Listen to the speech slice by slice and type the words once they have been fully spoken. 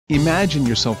Imagine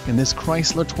yourself in this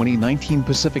Chrysler 2019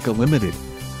 Pacifica Limited.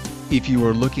 If you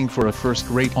are looking for a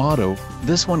first-rate auto,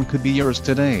 this one could be yours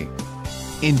today.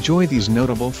 Enjoy these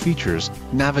notable features: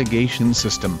 navigation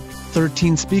system,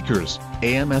 13 speakers,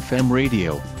 AM/FM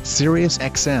radio, Sirius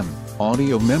XM,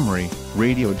 audio memory,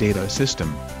 radio data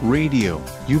system, radio,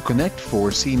 Uconnect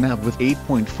 4C nav with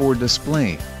 8.4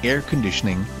 display, air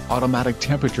conditioning, automatic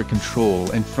temperature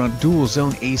control and front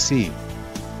dual-zone AC.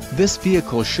 This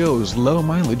vehicle shows low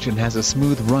mileage and has a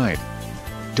smooth ride.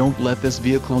 Don't let this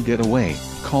vehicle get away.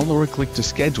 Call or click to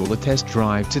schedule a test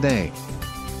drive today.